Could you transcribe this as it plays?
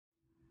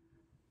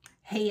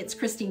Hey, it's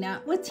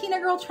Christina with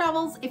Tinagirl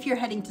Travels. If you're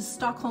heading to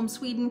Stockholm,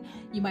 Sweden,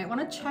 you might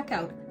want to check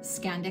out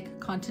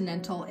Scandic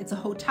Continental. It's a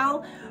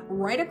hotel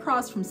right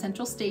across from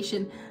Central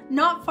Station,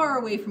 not far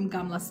away from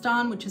Gamla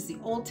Stan, which is the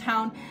old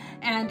town,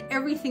 and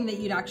everything that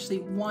you'd actually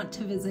want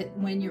to visit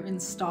when you're in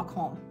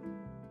Stockholm.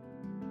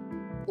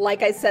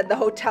 Like I said, the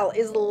hotel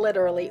is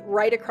literally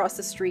right across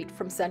the street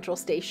from Central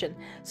Station.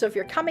 So if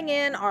you're coming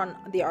in on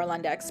the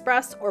Arlanda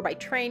Express or by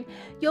train,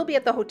 you'll be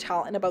at the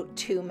hotel in about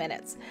 2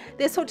 minutes.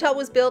 This hotel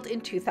was built in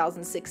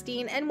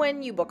 2016, and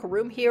when you book a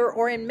room here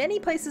or in many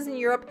places in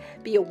Europe,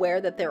 be aware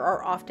that there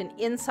are often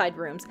inside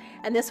rooms,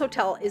 and this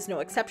hotel is no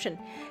exception.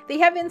 They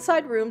have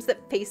inside rooms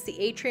that face the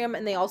atrium,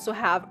 and they also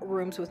have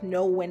rooms with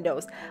no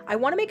windows. I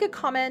want to make a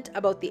comment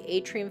about the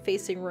atrium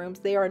facing rooms.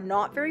 They are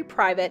not very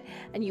private,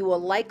 and you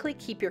will likely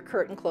keep your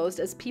curtain closed,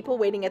 as people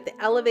waiting at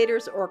the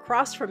elevators or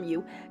across from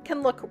you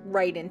can look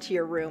right into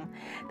your room.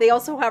 They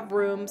also have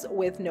rooms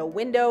with no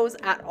windows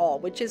at all,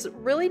 which is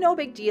really no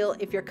big deal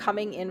if you're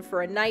coming in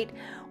for a night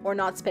or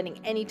not spending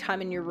any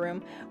time in your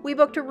room. We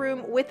booked a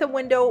room with a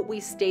window. We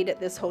stayed at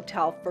this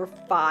hotel for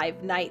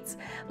 5 nights.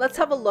 Let's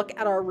have a look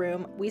at our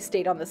room. We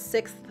stayed on the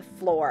 6th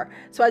floor.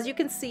 So as you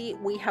can see,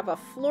 we have a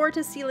floor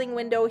to ceiling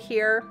window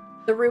here.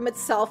 The room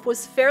itself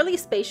was fairly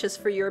spacious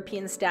for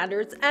European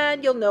standards,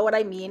 and you'll know what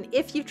I mean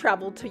if you've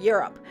traveled to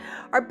Europe.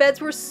 Our beds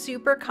were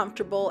super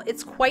comfortable.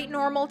 It's quite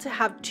normal to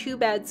have 2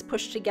 beds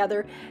pushed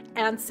together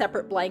and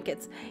separate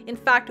blankets. In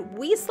fact,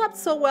 we slept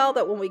so well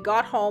that when we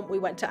got home, we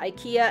went to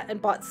IKEA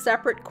and bought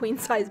separate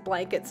queen-size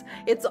blankets.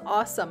 It's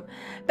awesome.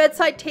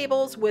 Bedside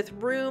tables with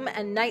room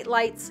and night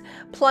lights,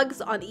 plugs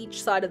on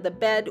each side of the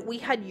bed. We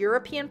had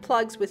European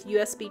plugs with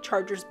USB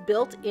chargers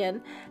built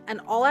in,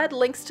 and I'll add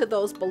links to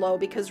those below,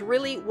 because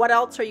really, what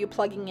else are you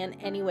plugging in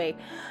anyway?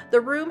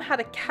 The room had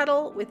a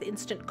kettle with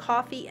instant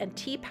coffee and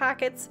tea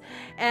packets,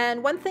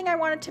 and one thing I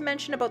wanted to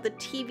mention about the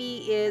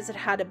TV is it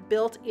had a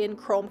built-in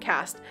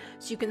Chromecast,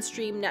 so you can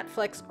stream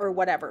Netflix or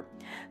whatever.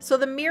 So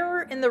the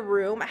mirror in the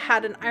room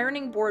had an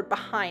ironing board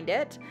behind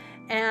it,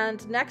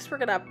 and next we're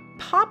gonna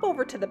pop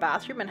over to the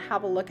bathroom and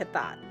have a look at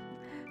that.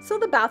 So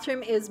the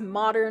bathroom is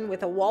modern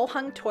with a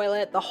wall-hung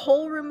toilet. The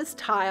whole room is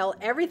tile.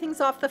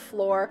 Everything's off the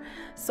floor,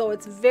 so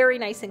it's very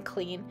nice and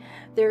clean.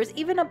 There's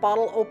even a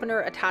bottle opener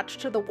attached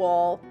to the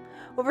wall.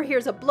 Over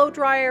here's a blow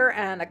dryer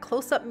and a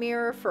close-up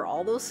mirror for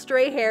all those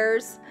stray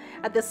hairs.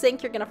 At the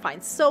sink, you're gonna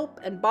find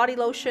soap and body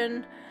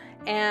lotion.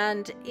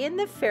 And in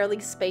the fairly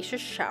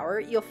spacious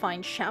shower, you'll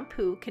find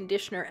shampoo,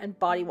 conditioner, and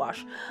body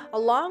wash,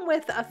 along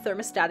with a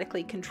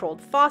thermostatically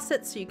controlled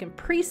faucet so you can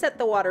preset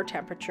the water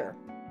temperature.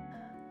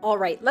 All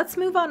right, let's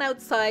move on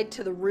outside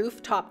to the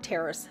rooftop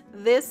terrace.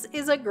 This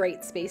is a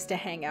great space to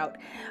hang out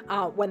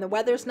when the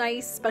weather's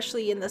nice,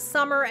 especially in the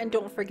summer. And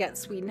don't forget,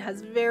 Sweden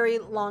has very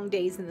long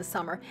days in the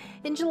summer.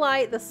 In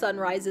July, the sun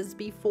rises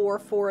before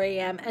 4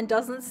 a.m. and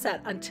doesn't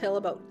set until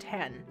about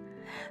 10.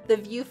 The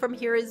view from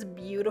here is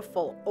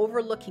beautiful,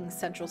 overlooking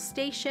Central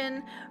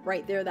Station,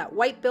 right there, that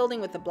white building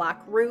with the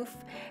black roof,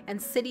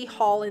 and City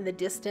Hall in the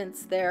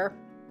distance there.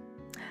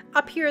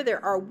 Up here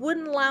there are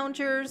wooden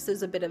loungers,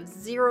 there's a bit of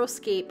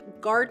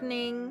xeriscape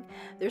gardening,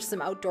 there's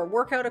some outdoor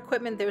workout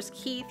equipment. There's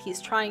Keith,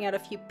 he's trying out a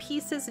few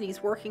pieces and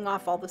he's working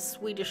off all the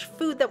Swedish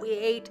food that we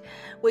ate.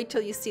 Wait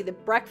till you see the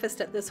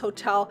breakfast at this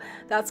hotel,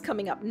 that's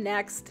coming up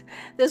next.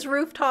 This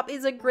rooftop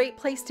is a great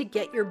place to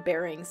get your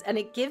bearings, and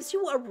it gives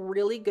you a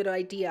really good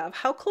idea of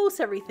how close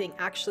everything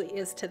actually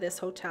is to this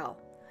hotel.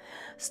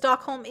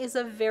 Stockholm is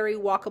a very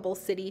walkable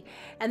city,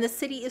 and the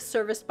city is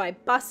serviced by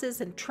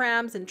buses and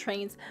trams and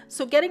trains,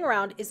 so getting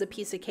around is a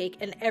piece of cake,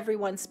 and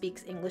everyone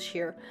speaks English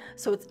here,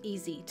 so it's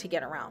easy to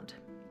get around.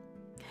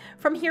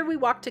 From here we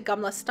walk to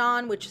Gamla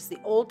Stan, which is the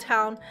old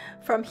town.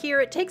 From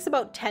here it takes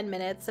about 10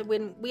 minutes, and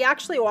when we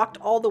actually walked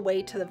all the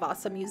way to the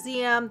Vasa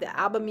Museum, the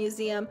ABBA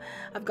Museum.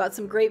 I've got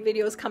some great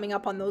videos coming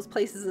up on those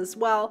places as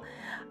well.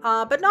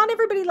 But not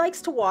everybody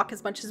likes to walk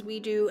as much as we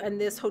do, and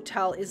this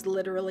hotel is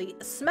literally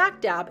smack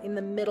dab in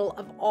the middle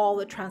of all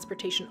the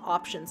transportation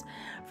options,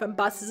 from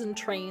buses and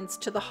trains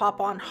to the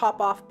hop-on,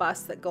 hop-off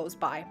bus that goes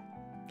by.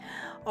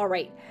 All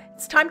right,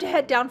 it's time to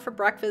head down for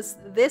breakfast.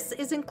 This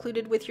is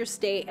included with your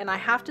stay, and I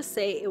have to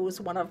say it was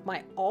one of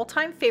my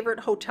all-time favorite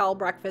hotel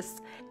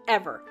breakfasts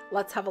ever.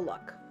 Let's have a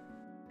look.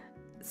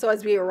 So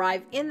as we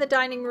arrive in the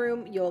dining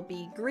room, you'll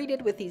be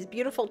greeted with these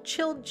beautiful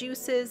chilled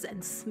juices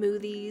and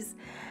smoothies.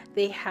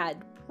 They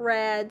had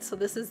bread, so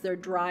this is their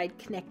dried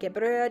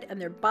knäckebröd,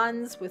 and their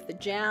buns with the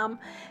jam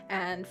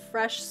and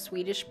fresh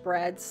Swedish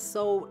bread.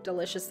 So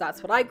delicious.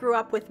 That's what I grew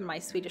up with in my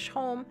Swedish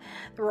home.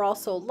 There were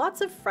also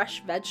lots of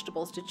fresh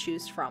vegetables to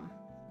choose from.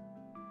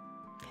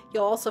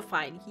 You'll also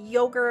find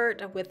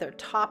yogurt with their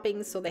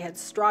toppings, so they had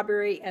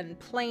strawberry and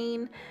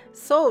plain.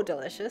 So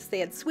delicious. They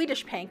had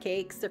Swedish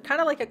pancakes. They're kind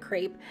of like a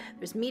crepe.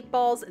 There's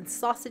meatballs and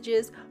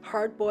sausages,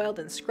 hard-boiled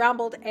and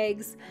scrambled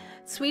eggs,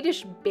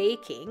 Swedish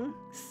baking,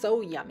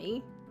 so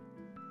yummy.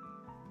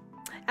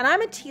 And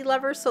I'm a tea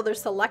lover, so their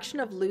selection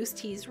of loose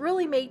teas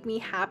really made me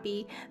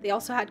happy. They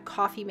also had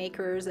coffee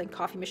makers and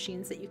coffee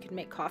machines that you could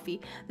make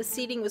coffee. The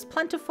seating was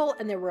plentiful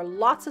and there were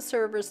lots of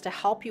servers to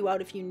help you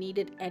out if you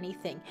needed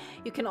anything.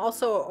 You can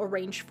also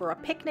arrange for a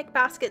picnic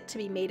basket to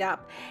be made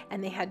up,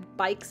 and they had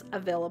bikes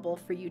available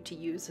for you to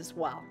use as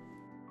well.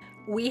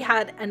 We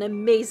had an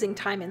amazing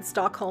time in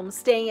Stockholm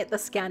staying at the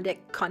Scandic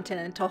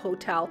Continental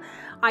Hotel.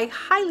 I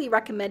highly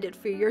recommend it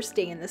for your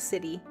stay in the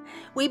city.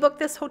 We booked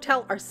this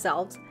hotel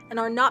ourselves and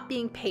are not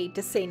being paid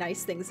to say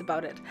nice things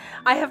about it.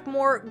 I have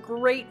more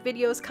great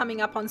videos coming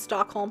up on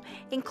Stockholm,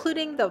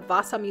 including the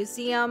Vasa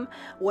Museum,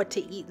 what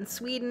to eat in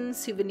Sweden,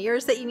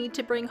 souvenirs that you need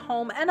to bring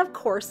home, and of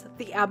course,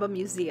 the ABBA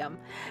Museum.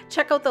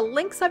 Check out the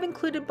links I've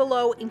included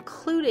below,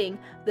 including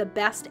the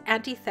best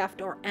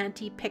anti-theft or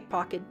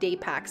anti-pickpocket day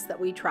packs that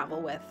we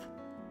travel with.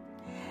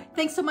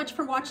 Thanks so much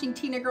for watching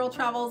Tinagirl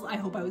Travels. I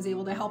hope I was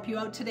able to help you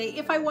out today.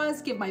 If I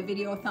was, give my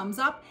video a thumbs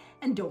up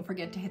and don't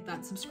forget to hit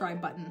that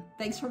subscribe button.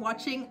 Thanks for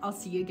watching. I'll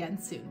see you again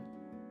soon.